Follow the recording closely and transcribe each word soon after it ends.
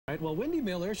Right, well, Wendy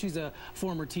Miller, she's a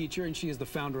former teacher, and she is the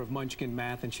founder of Munchkin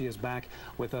Math, and she is back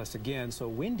with us again. So,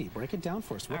 Wendy, break it down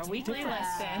for us. What's our weekly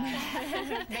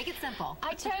lesson? Make it simple.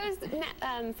 I chose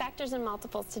factors and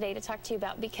multiples today to talk to you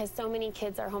about because so many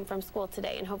kids are home from school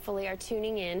today and hopefully are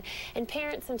tuning in. And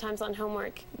parents sometimes on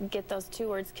homework get those two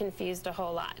words confused a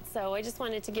whole lot. So I just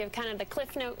wanted to give kind of the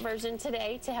Cliff Note version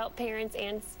today to help parents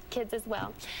and kids as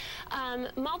well.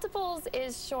 Multiples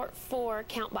is short for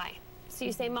count by. So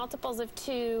you say multiples of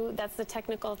 2, that's the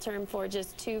technical term for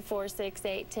just 2, 4, 6,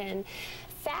 8, 10.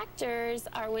 Factors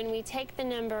are when we take the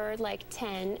number like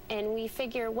 10 and we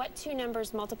figure what two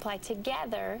numbers multiply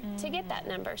together to get that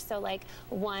number. So like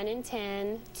 1 and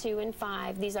 10, 2 and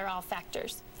 5, these are all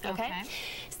factors. Okay?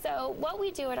 So what we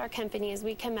do at our company is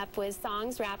we come up with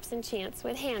songs, raps, and chants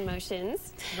with hand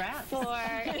motions for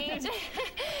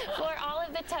for all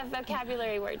of the tough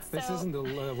vocabulary words. This isn't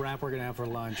the rap we're going to have for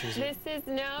lunch, is it? This is,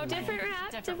 no, different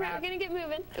rap. We're going to get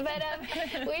moving. But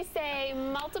we say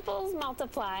multiples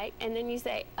multiply, and then you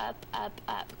say up, up,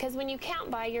 up. Because when you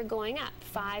count by, you're going up.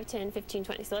 5, 10, 15,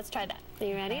 20. So let's try that. Are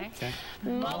you ready? Okay.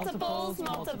 Multiples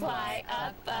multiply,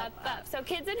 up, up, up. So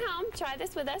kids at home, try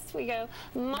this with us. We go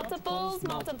multiples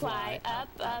multiply, up,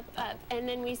 up, up. And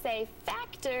then we say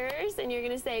factors, and you're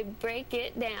going to say break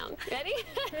it down. Ready?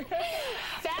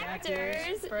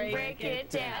 Factors, break it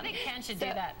down. I think Ken should do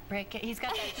that. Break it. He's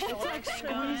got that short thing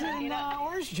Squeezing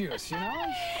orange juice, you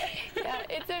know? Yeah,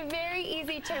 it's a very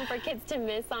easy term for kids to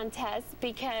miss on tests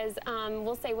because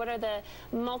we'll say, what are the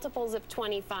multiples of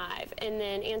 25? And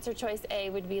then answer choice A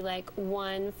would be like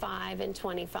 1, 5, and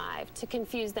 25 to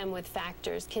confuse them with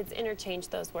factors. Kids interchange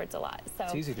those words a lot. So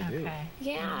it's easy to do.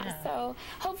 Yeah, so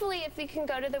hopefully if you can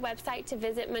go to the website to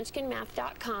visit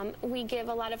munchkinmath.com, we give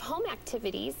a lot of home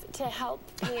activities to help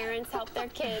parents help their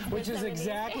kids. Which is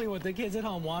exactly what the kids at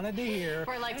home wanted to hear.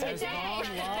 For like as Mom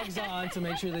logs on to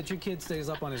make sure that your kid stays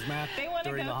up on his math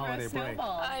during the holiday break.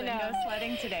 I know. Go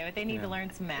sledding today, but they need to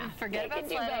learn some math. Forget about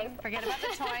sledding. Forget about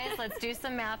the toys. Let's do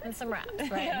some math and some raps,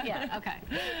 right? Yeah, okay.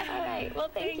 All right. Well,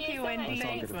 thank you so Wendy. much.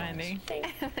 Thanks, Wendy.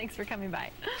 Thanks for coming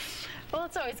by. Well,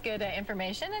 it's always good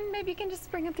information, and maybe you can just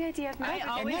bring up the idea of math.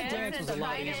 And that dance was a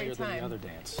lot easier than the other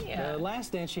dance. The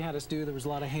last dance she had us do, there was a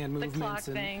lot of hand movements. The clock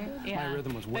thing. My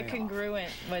rhythm was way off. The congruent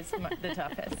was the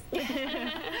toughest.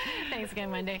 Thanks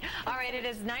again, Wendy. All right, it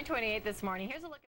is 9:28 this morning. Here's a look at